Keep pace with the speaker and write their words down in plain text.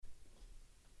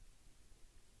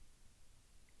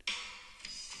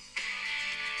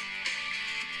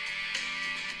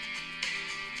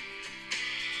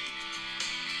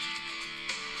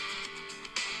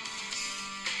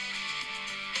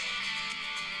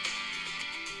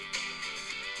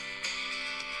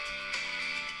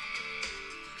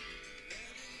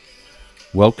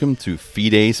Welcome to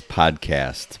Fides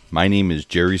Podcast. My name is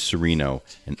Jerry Serino,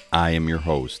 and I am your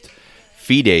host.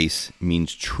 Fides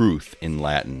means truth in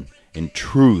Latin, and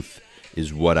truth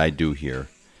is what I do here.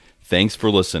 Thanks for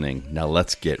listening. Now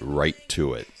let's get right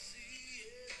to it.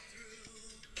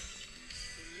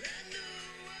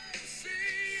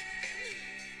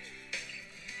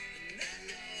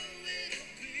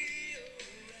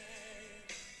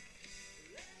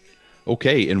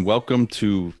 Okay, and welcome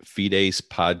to Fides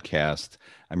Podcast.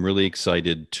 I'm really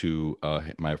excited to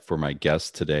for my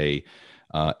guest today,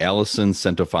 Allison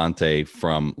Centofonte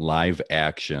from Live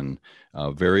Action.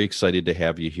 Very excited to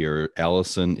have you here.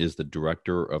 Allison is the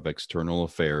Director of External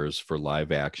Affairs for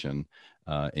Live Action,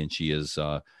 and she is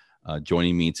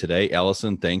joining me today.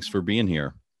 Allison, thanks for being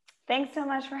here. Thanks so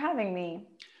much for having me.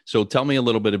 So tell me a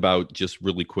little bit about, just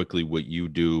really quickly, what you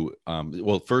do.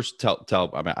 Well, first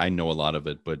tell, I mean, I know a lot of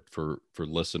it, but for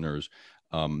listeners,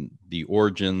 the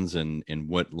origins and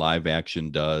what Live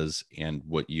Action does and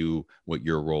what your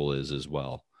role is as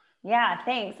well. Yeah,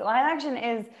 thanks. Live Action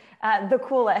is the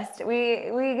coolest.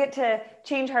 We get to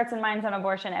change hearts and minds on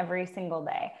abortion every single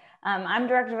day. I'm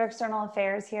Director of External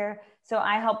Affairs here, so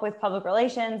I help with public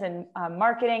relations and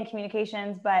marketing,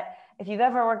 communications, but if you've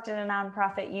ever worked in a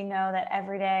nonprofit, you know that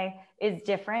every day is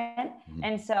different. Mm-hmm.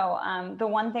 And so the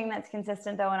one thing that's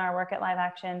consistent, though, in our work at Live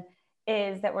Action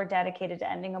is that we're dedicated to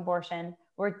ending abortion.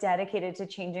 We're dedicated to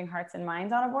changing hearts and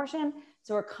minds on abortion.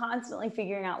 So we're constantly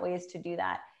figuring out ways to do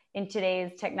that in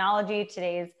today's technology,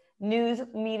 today's news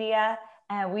media.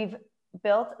 We've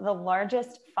built the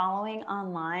largest following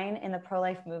online in the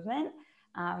pro-life movement.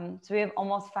 So we have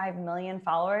almost 5 million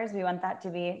followers. We want that to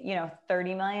be,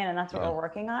 30 million, and that's what we're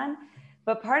working on.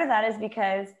 But part of that is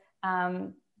because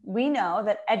we know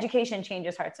that education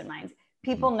changes hearts and minds.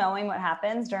 People knowing what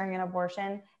happens during an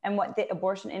abortion and what the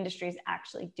abortion industry is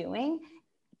actually doing,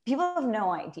 people have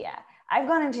no idea. I've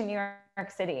gone into New York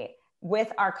City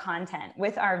with our content,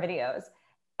 with our videos,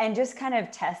 and just kind of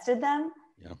tested them,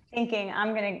 thinking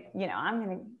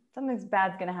something's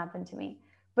bad's gonna happen to me.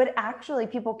 But actually,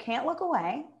 people can't look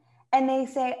away, and they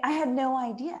say, I had no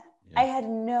idea. I had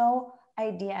no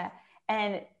idea.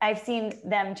 And I've seen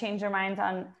them change their minds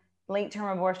on late-term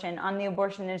abortion, on the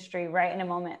abortion industry right in a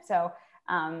moment. So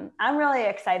I'm really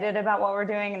excited about what we're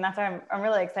doing, and that's why I'm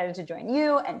really excited to join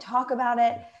you and talk about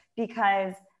it,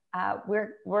 because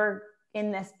we're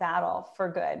in this battle for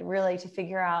good, really, to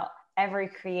figure out every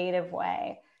creative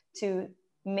way to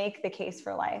make the case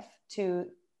for life to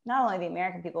not only the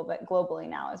American people, but globally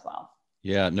now as well.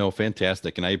 Yeah, no,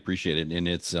 fantastic. And I appreciate it. And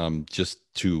it's just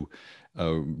to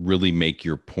really make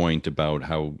your point about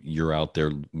how you're out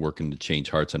there working to change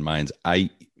hearts and minds. I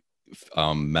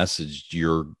messaged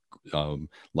your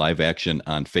Live Action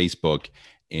on Facebook,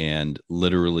 and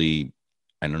literally,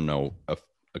 I don't know,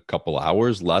 a couple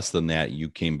hours, less than that, you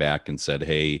came back and said,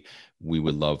 hey,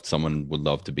 someone would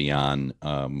love to be on,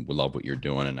 would love what you're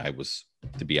doing. And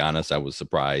to be honest, I was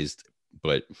surprised,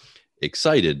 but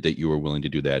excited that you were willing to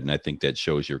do that. And I think that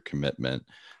shows your commitment.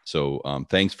 So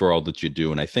thanks for all that you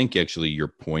do. And I think actually your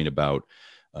point about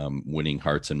winning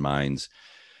hearts and minds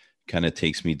kind of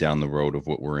takes me down the road of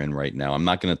what we're in right now. I'm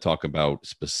not going to talk about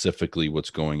specifically what's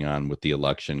going on with the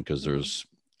election, because there's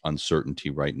uncertainty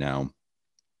right now,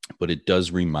 but it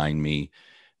does remind me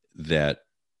that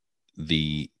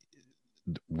the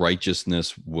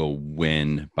righteousness will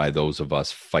win by those of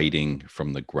us fighting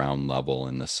from the ground level,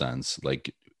 in the sense,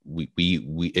 like, we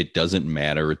it doesn't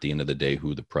matter at the end of the day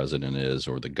who the president is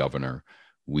or the governor.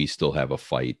 We still have a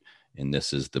fight, and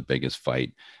this is the biggest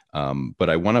fight. But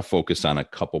I want to focus on a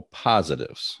couple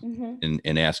positives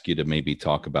and ask you to maybe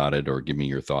talk about it or give me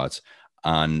your thoughts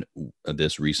on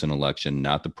this recent election,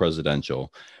 not the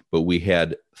presidential, but we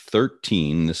had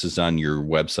 13, this is on your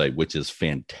website, which is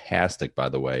fantastic, by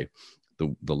the way. The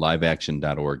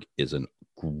liveaction.org is a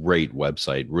great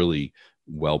website, really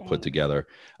well put together.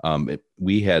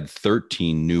 We had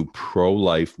 13 new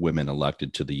pro-life women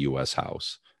elected to the U.S.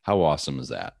 House. How awesome is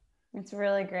that? It's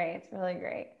really great. It's really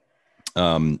great.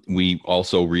 We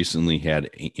also recently had,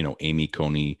 Amy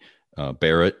Coney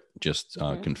Barrett just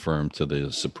confirmed to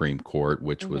the Supreme Court,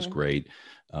 which was great.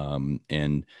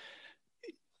 And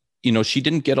she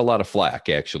didn't get a lot of flack,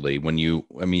 actually.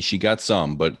 She got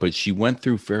some, but she went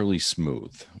through fairly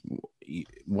smooth.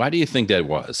 Why do you think that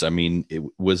was? I mean,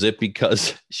 was it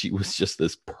because she was just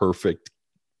this perfect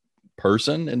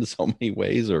person in so many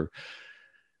ways, or?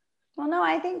 Well, no,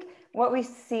 I think what we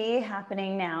see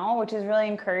happening now, which is really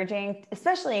encouraging,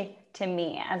 especially to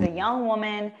me as a young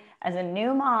woman, as a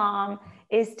new mom,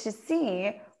 is to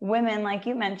see women like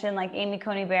you mentioned, like Amy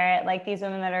Coney Barrett, like these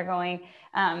women that are going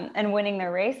and winning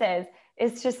their races,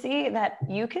 is to see that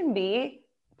you can be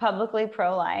publicly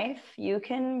pro-life. You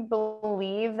can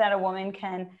believe that a woman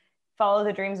can follow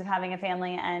the dreams of having a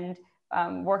family and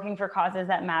working for causes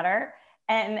that matter.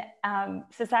 And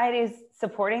society is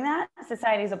supporting that.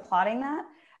 Society is applauding that.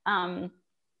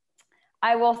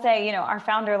 I will say, you know, our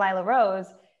founder, Lila Rose,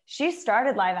 she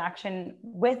started Live Action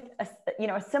with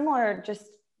a similar, just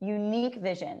unique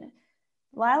vision.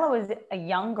 Lila was a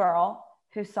young girl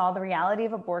who saw the reality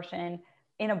of abortion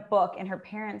in a book in her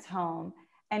parents' home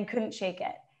and couldn't shake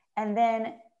it. And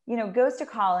then, you know, goes to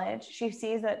college. She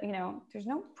sees that, you know, there's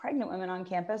no pregnant women on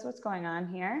campus. What's going on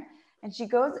here? And she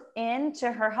goes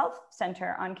into her health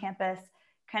center on campus,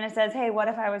 kind of says, hey, what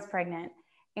if I was pregnant?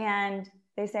 And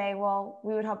they say, well,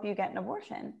 we would help you get an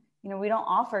abortion. You know, we don't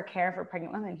offer care for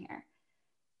pregnant women here.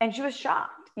 And she was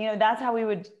shocked. You know, that's how we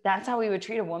would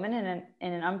treat a woman in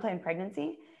an unplanned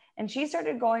pregnancy. And she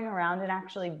started going around and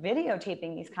actually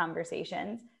videotaping these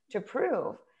conversations to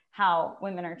prove how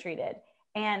women are treated.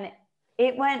 And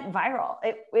it went viral.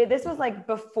 This was like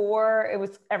before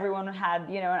everyone had,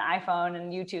 you know, an iPhone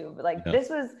and YouTube. Like This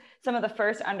was some of the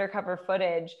first undercover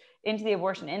footage into the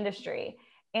abortion industry.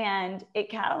 And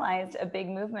it catalyzed a big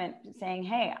movement saying,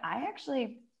 hey, I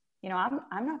actually, you know,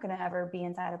 I'm not going to ever be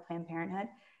inside of Planned Parenthood,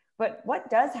 but what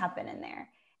does happen in there?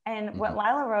 And what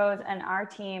Lila Rose and our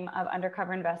team of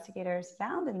undercover investigators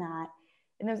found in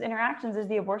those interactions is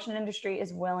the abortion industry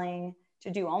is willing to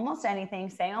do almost anything,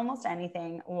 say almost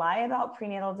anything, lie about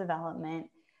prenatal development,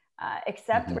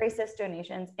 accept racist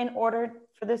donations in order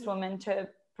for this woman to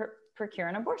procure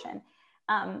an abortion.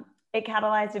 It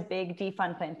catalyzed a big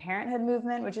defund Planned Parenthood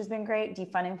movement, which has been great,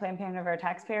 defunding Planned Parenthood of our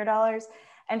taxpayer dollars.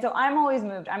 And so I'm always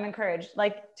moved, I'm encouraged,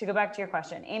 like to go back to your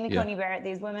question, Amy Coney Barrett,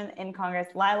 these women in Congress,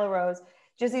 Lila Rose,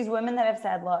 just these women that have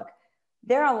said, look,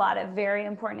 there are a lot of very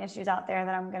important issues out there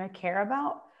that I'm going to care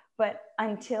about, but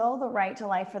until the right to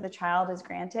life for the child is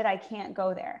granted, I can't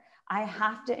go there. I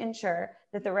have to ensure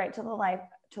that the right to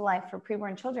life for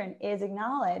preborn children is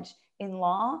acknowledged in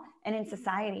law and in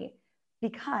society,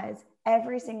 because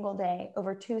every single day,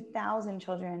 over 2,000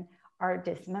 children are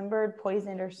dismembered,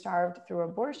 poisoned, or starved through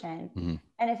abortion.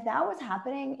 And if that was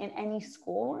happening in any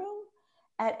schoolroom,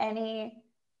 at any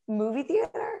movie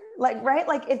theater, like, right?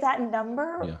 Like if that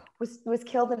number was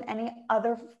killed in any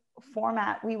other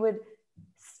format, we would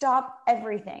stop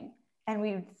everything and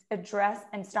we would address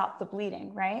and stop the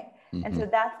bleeding, right? And so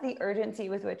that's the urgency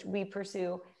with which we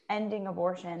pursue ending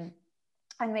abortion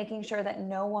and making sure that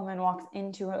no woman walks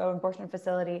into an abortion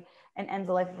facility and ends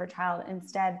the life of her child.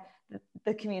 Instead,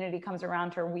 the community comes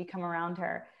around her, we come around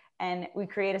her, and we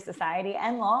create a society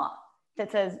and law that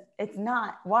says it's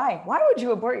not. Why would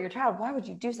you abort your child? Why would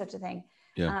you do such a thing?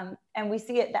 And we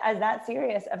see it as that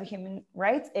serious of a human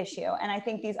rights issue. And I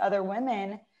think these other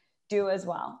women do as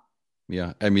well.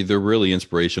 Yeah. I mean, they're really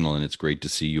inspirational, and it's great to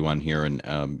see you on here.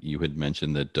 And you had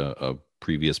mentioned that a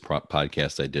previous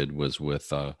podcast I did was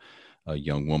with a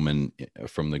young woman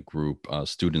from the group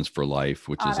Students for Life,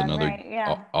 which is another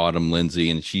Autumn Lindsay.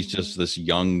 And she's just this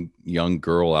young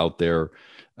girl out there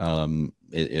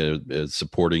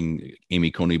supporting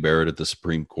Amy Coney Barrett at the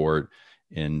Supreme Court.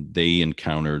 And they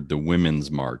encountered the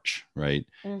Women's March, right?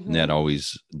 And that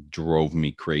always drove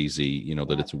me crazy, you know,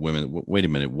 that it's women. Wait a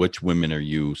minute, which women are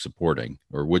you supporting,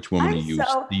 or which women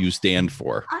do you stand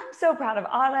for? I'm so proud of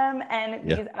Autumn and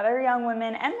these other young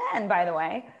women and men, by the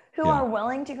way, who are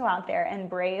willing to go out there and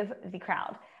brave the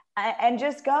crowd and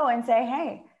just go and say,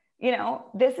 hey, you know,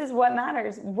 this is what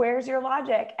matters. Where's your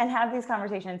logic? And have these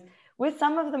conversations with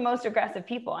some of the most aggressive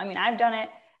people. I mean, I've done it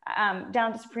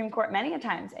down to Supreme Court many a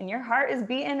times, and your heart is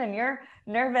beating and you're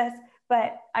nervous.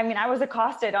 But I mean, I was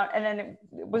accosted and then it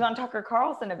was on Tucker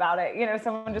Carlson about it. You know,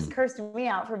 someone just cursed me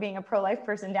out for being a pro-life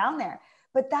person down there.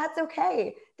 But that's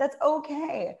okay. That's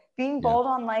okay. Being bold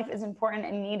on life is important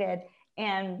and needed.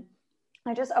 And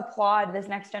I just applaud this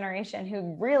next generation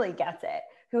who really gets it,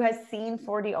 who has seen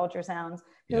 4D ultrasounds,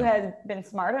 who has been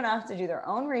smart enough to do their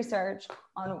own research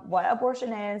on what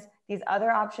abortion is, these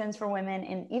other options for women,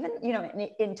 and even, you know,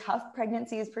 in tough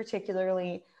pregnancies,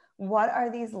 particularly, what are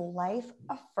these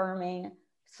life-affirming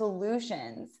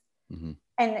solutions?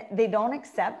 And they don't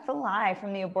accept the lie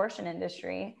from the abortion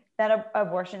industry that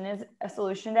abortion is a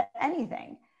solution to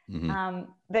anything.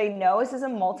 They know this is a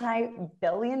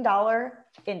multi-billion-dollar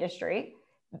industry.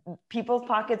 People's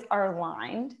pockets are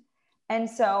lined. And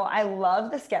so I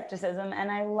love the skepticism and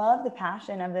I love the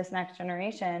passion of this next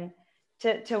generation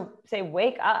to say,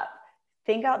 wake up,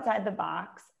 think outside the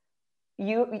box.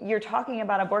 You're talking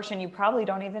about abortion. You probably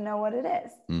don't even know what it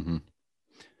is.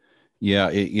 Yeah,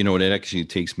 it actually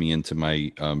takes me into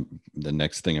my the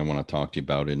next thing I want to talk to you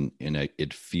about, and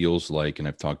it feels like, and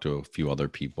I've talked to a few other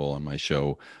people on my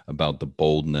show about the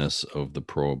boldness of the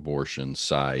pro-abortion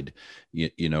side.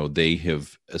 They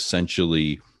have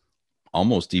essentially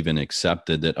almost even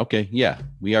accepted that, okay, yeah,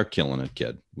 we are killing a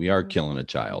kid, we are killing a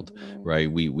child, Mhm.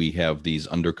 right? We have these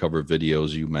undercover videos.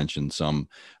 You mentioned some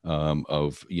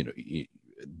of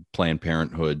Planned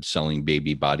Parenthood selling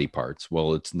baby body parts.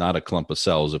 Well, it's not a clump of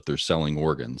cells if they're selling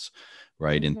organs,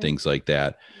 right? And Mhm. things like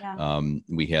that. Yeah.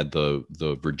 We had the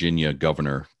Virginia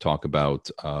governor talk about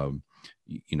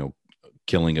you know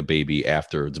killing a baby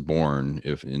after it's born,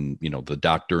 if the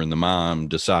doctor and the mom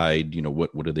decide,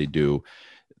 what do they do.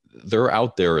 They're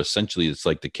out there, essentially it's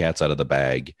like the cat's out of the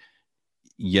bag,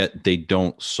 yet they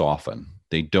don't soften.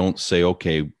 They don't say,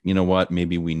 okay, you know what,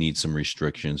 maybe we need some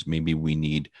restrictions, maybe we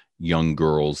need young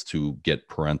girls to get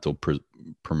parental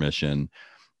permission.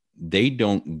 They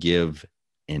don't give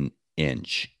an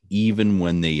inch, even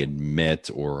when they admit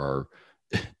or are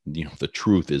the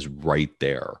truth is right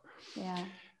there. Yeah.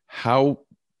 How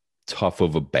tough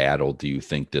of a battle do you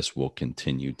think this will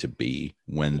continue to be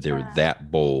when they're Yeah.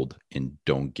 that bold and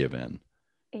don't give in?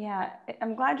 Yeah.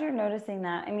 I'm glad you're noticing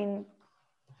that. I mean,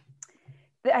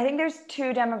 I think there's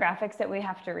two demographics that we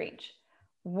have to reach.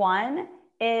 One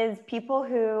is people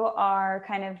who are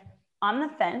kind of on the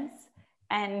fence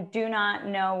and do not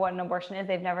know what an abortion is.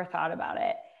 They've never thought about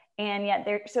it. And yet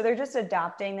they're just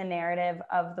adopting the narrative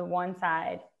of the one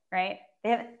side, right?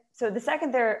 So the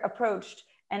second they're approached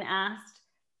and asked,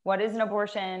 what is an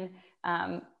abortion?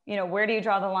 Where do you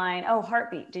draw the line? Oh,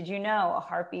 heartbeat. Did you know a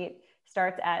heartbeat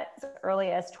starts at as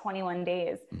early as 21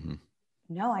 days? Mm-hmm.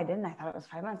 No, I didn't. I thought it was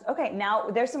 5 months. Okay, now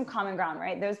there's some common ground,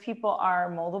 right? Those people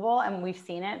are moldable, and we've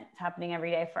seen it. It's happening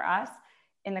every day for us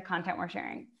in the content we're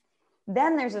sharing.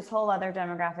 Then there's this whole other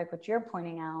demographic, which you're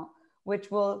pointing out,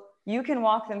 you can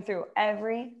walk them through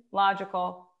every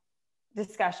logical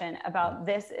discussion about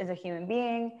this is a human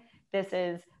being. This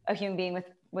is a human being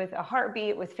with a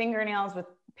heartbeat, with fingernails, with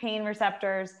pain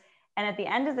receptors. And at the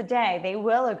end of the day, they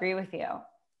will agree with you.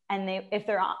 And if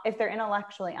they're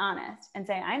intellectually honest and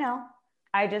say, I know,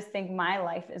 I just think my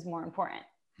life is more important.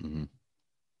 Mm-hmm.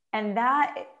 And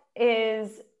that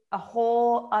is a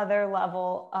whole other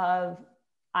level of,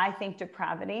 I think,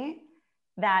 depravity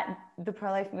that the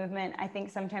pro-life movement, I think,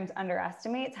 sometimes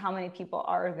underestimates how many people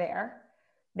are there.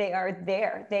 They are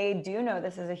there. They do know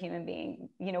this is a human being.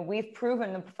 We've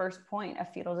proven the first point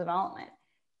of fetal development.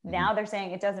 Mm-hmm. Now they're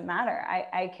saying it doesn't matter.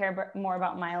 I care more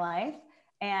about my life,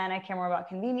 and I care more about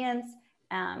convenience.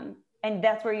 And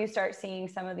that's where you start seeing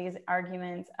some of these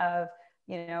arguments of,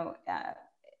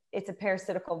 it's a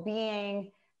parasitical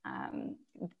being,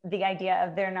 the idea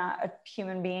of they're not a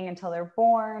human being until they're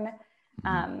born.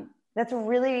 That's a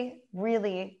really,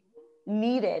 really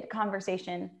needed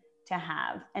conversation to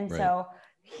have. And right. So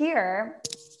here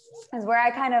is where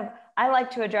I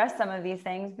like to address some of these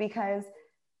things, because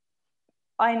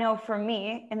I know for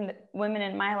me and the women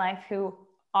in my life who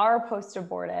are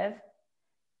post-abortive,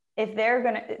 if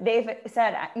they've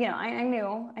said, I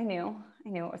knew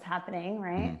what was happening,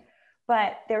 right? Mm-hmm.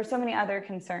 But there were so many other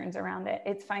concerns around it.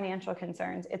 It's financial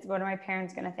concerns. It's what are my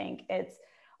parents going to think? It's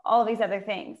all these other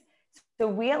things. So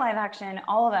we at Live Action,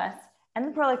 all of us, and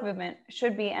the pro-life movement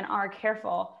should be and are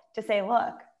careful to say,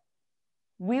 look,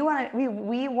 we want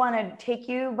to take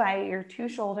you by your two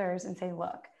shoulders and say,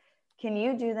 look, can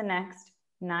you do the next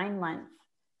 9 months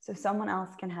so someone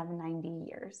else can have 90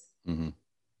 years? Mm-hmm.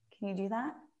 Can you do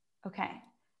that? Okay.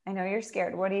 I know you're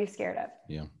scared. What are you scared of?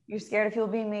 Yeah. You're scared of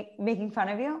people making fun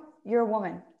of you? You're a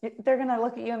woman. They're going to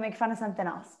look at you and make fun of something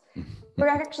else. We're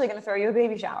actually going to throw you a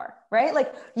baby shower, right?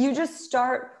 Like, you just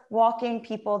start walking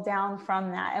people down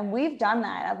from that. And we've done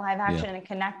that at Live Action and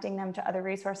connecting them to other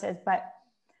resources. But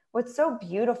what's so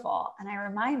beautiful, and I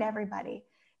remind everybody,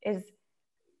 is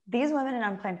these women in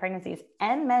unplanned pregnancies,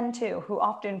 and men too, who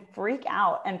often freak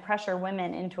out and pressure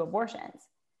women into abortions,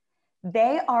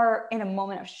 they are in a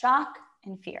moment of shock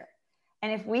and fear.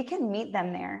 And if we can meet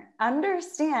them there,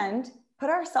 understand, put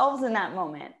ourselves in that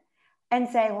moment and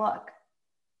say, look,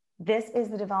 this is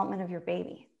the development of your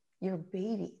baby. Your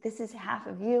baby. This is half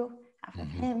of you, half of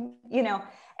him,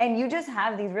 and you just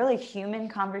have these really human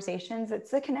conversations. It's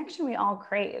the connection we all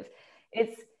crave.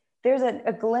 There's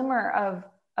a glimmer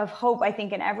of hope, I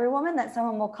think, in every woman, that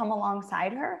someone will come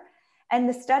alongside her. And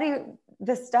the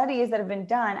studies that have been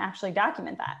done actually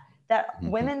document that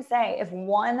women say, if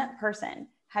one person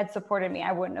had supported me,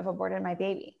 I wouldn't have aborted my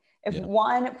baby. If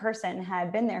one person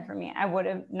had been there for me, I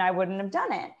wouldn't have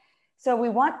done it. So we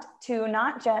want to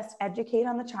not just educate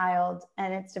on the child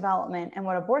and its development and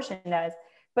what abortion does,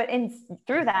 but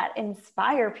through that,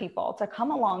 inspire people to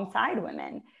come alongside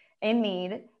women in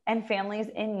need and families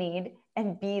in need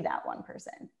and be that one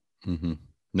person. Mm-hmm.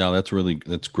 No,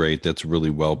 that's great. That's really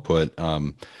well put.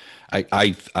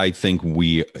 I think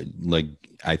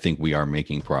I think we are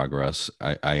making progress.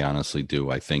 I honestly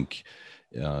do. I think,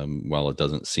 while it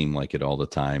doesn't seem like it all the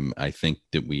time, I think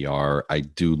that we are. I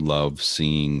do love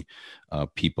seeing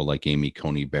people like Amy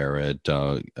Coney Barrett,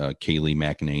 Kayleigh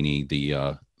McEnany,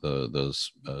 the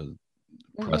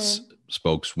press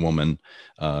spokeswoman.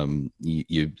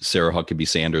 Sarah Huckabee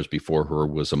Sanders before her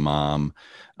was a mom.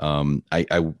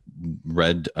 I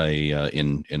read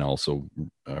and also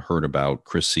heard about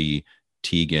Chrissy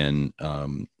Teigen,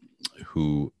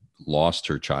 who lost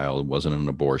her child. It wasn't an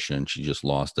abortion. She just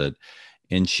lost it.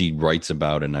 And she writes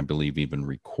about it, and I believe even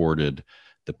recorded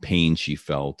the pain she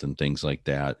felt and things like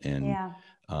that. And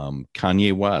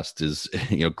Kanye West is,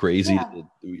 crazy. Yeah.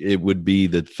 It would be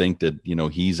to think that,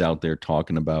 he's out there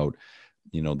talking about,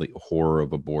 the horror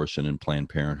of abortion and Planned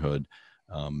Parenthood.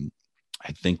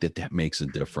 I think that makes a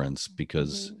difference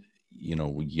because,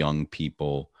 young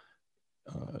people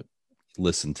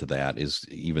listen to that,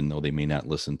 even though they may not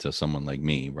listen to someone like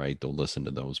me, right? They'll listen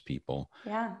to those people.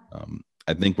 Yeah.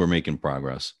 I think we're making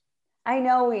progress. I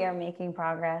know we are making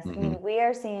progress. Mm-hmm. I mean, we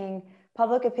are seeing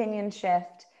public opinion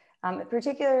shift,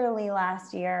 particularly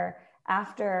last year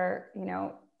after,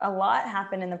 a lot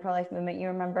happened in the pro-life movement. You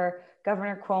remember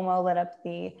Governor Cuomo lit up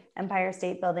the Empire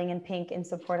State Building in pink in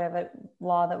support of a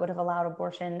law that would have allowed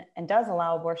abortion and does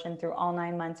allow abortion through all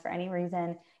 9 months for any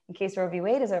reason in case Roe v.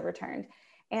 Wade is overturned.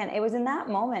 And it was in that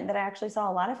moment that I actually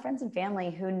saw a lot of friends and family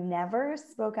who never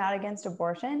spoke out against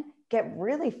abortion get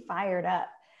really fired up.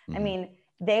 Mm-hmm. I mean,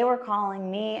 they were calling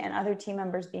me and other team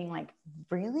members being like,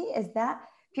 really? Is that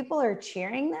people are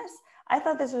cheering this? I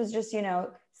thought this was just,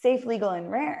 safe, legal,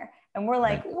 and rare. And we're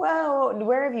like, whoa,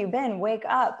 where have you been? Wake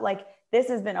up. Like, this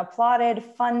has been applauded,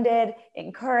 funded,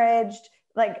 encouraged,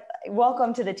 like,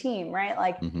 welcome to the team, right?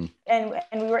 Like, and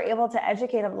we were able to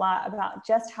educate a lot about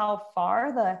just how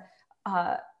far the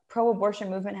pro-abortion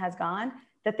movement has gone,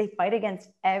 that they fight against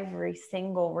every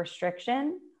single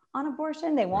restriction on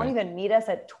abortion. They won't even meet us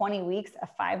at 20 weeks, a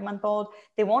 5-month-old.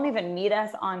 They won't even meet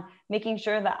us on making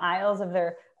sure the aisles of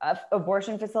their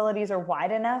abortion facilities are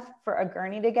wide enough for a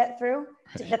gurney to get through,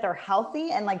 that they're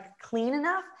healthy and like clean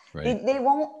enough. They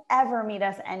won't ever meet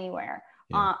us anywhere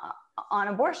on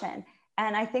abortion.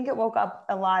 And I think it woke up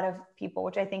a lot of people,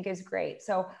 which I think is great.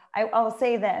 So I'll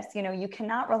say this, you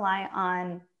cannot rely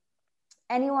on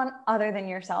anyone other than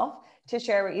yourself to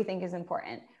share what you think is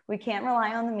important. We can't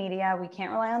rely on the media. We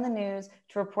can't rely on the news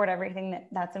to report everything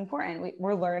that's important.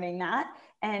 We're learning that.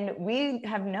 And we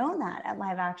have known that at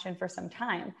Live Action for some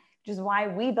time, which is why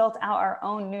we built out our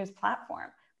own news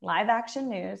platform, Live Action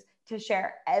News, to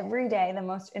share every day the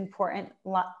most important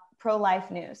pro-life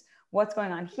news. What's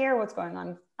going on here, what's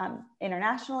going on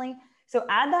internationally. So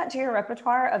add that to your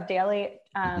repertoire of daily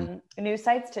news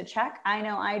sites to check. I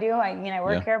know I do. I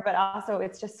work here, but also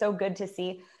it's just so good to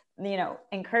see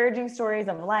encouraging stories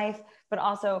of life, but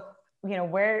also,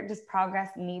 where does progress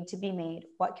need to be made?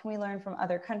 What can we learn from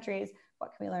other countries?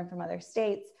 What can we learn from other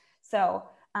states? So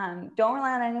don't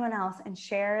rely on anyone else and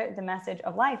share the message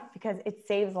of life, because it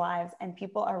saves lives and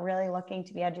people are really looking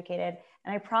to be educated.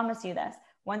 And I promise you this,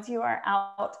 once you are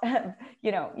out,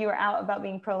 you are out about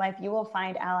being pro-life, you will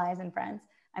find allies and friends.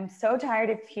 I'm so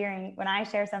tired of hearing when I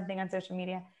share something on social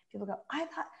media, people go, I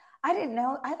didn't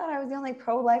know. I thought I was the only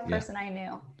pro-life person I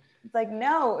knew. It's like,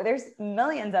 no, there's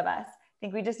millions of us. I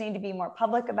think we just need to be more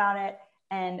public about it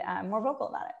and more vocal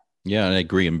about it. Yeah, and I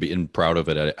agree and being proud of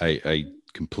it. I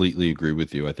completely agree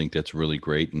with you. I think that's really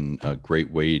great and a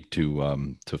great way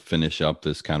to finish up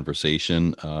this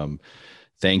conversation.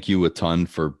 Thank you a ton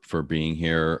for being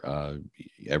here.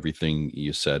 Everything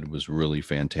you said was really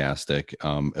fantastic.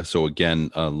 So again,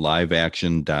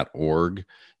 liveaction.org.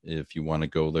 If you want to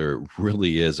go there, it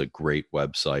really is a great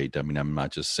website. I mean, I'm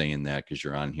not just saying that because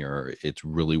you're on here. It's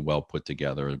really well put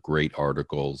together, great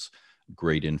articles,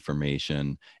 great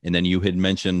information. And then you had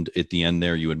mentioned at the end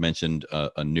there, you had mentioned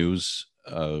a news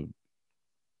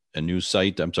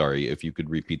site. I'm sorry, if you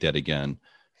could repeat that again.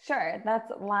 Sure.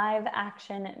 That's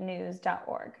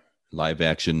liveactionnews.org.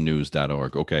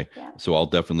 liveactionnews.org. Okay. Yeah. So I'll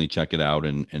definitely check it out,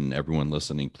 and everyone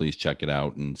listening, please check it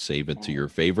out and save it to your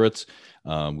favorites.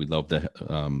 We'd love to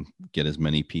get as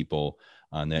many people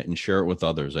on that and share it with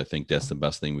others. I think that's the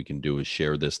best thing we can do is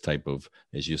share this type of,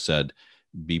 as you said,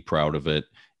 be proud of it,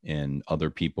 and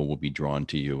other people will be drawn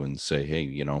to you and say,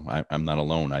 hey, I'm not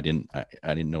alone. I didn't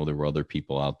know there were other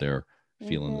people out there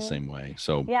feeling the same way.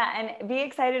 So yeah, and be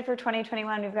excited for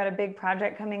 2021. We've got a big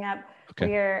project coming up.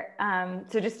 okay.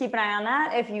 So just keep an eye on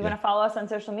that. If you want to follow us on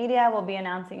social media, we'll be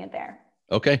announcing it there.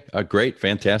 Okay, great,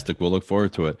 fantastic. We'll look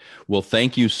forward to it. Well,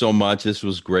 thank you so much. This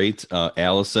was great.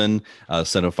 Allison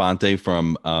Senofante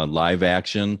from Live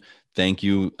Action. Thank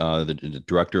you, the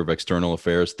Director of External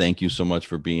Affairs. Thank you so much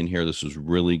for being here. This was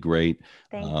really great.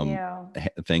 Thank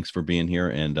you. Thanks for being here,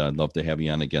 and I'd love to have you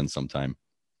on again sometime.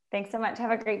 Thanks so much.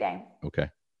 Have a great day. Okay.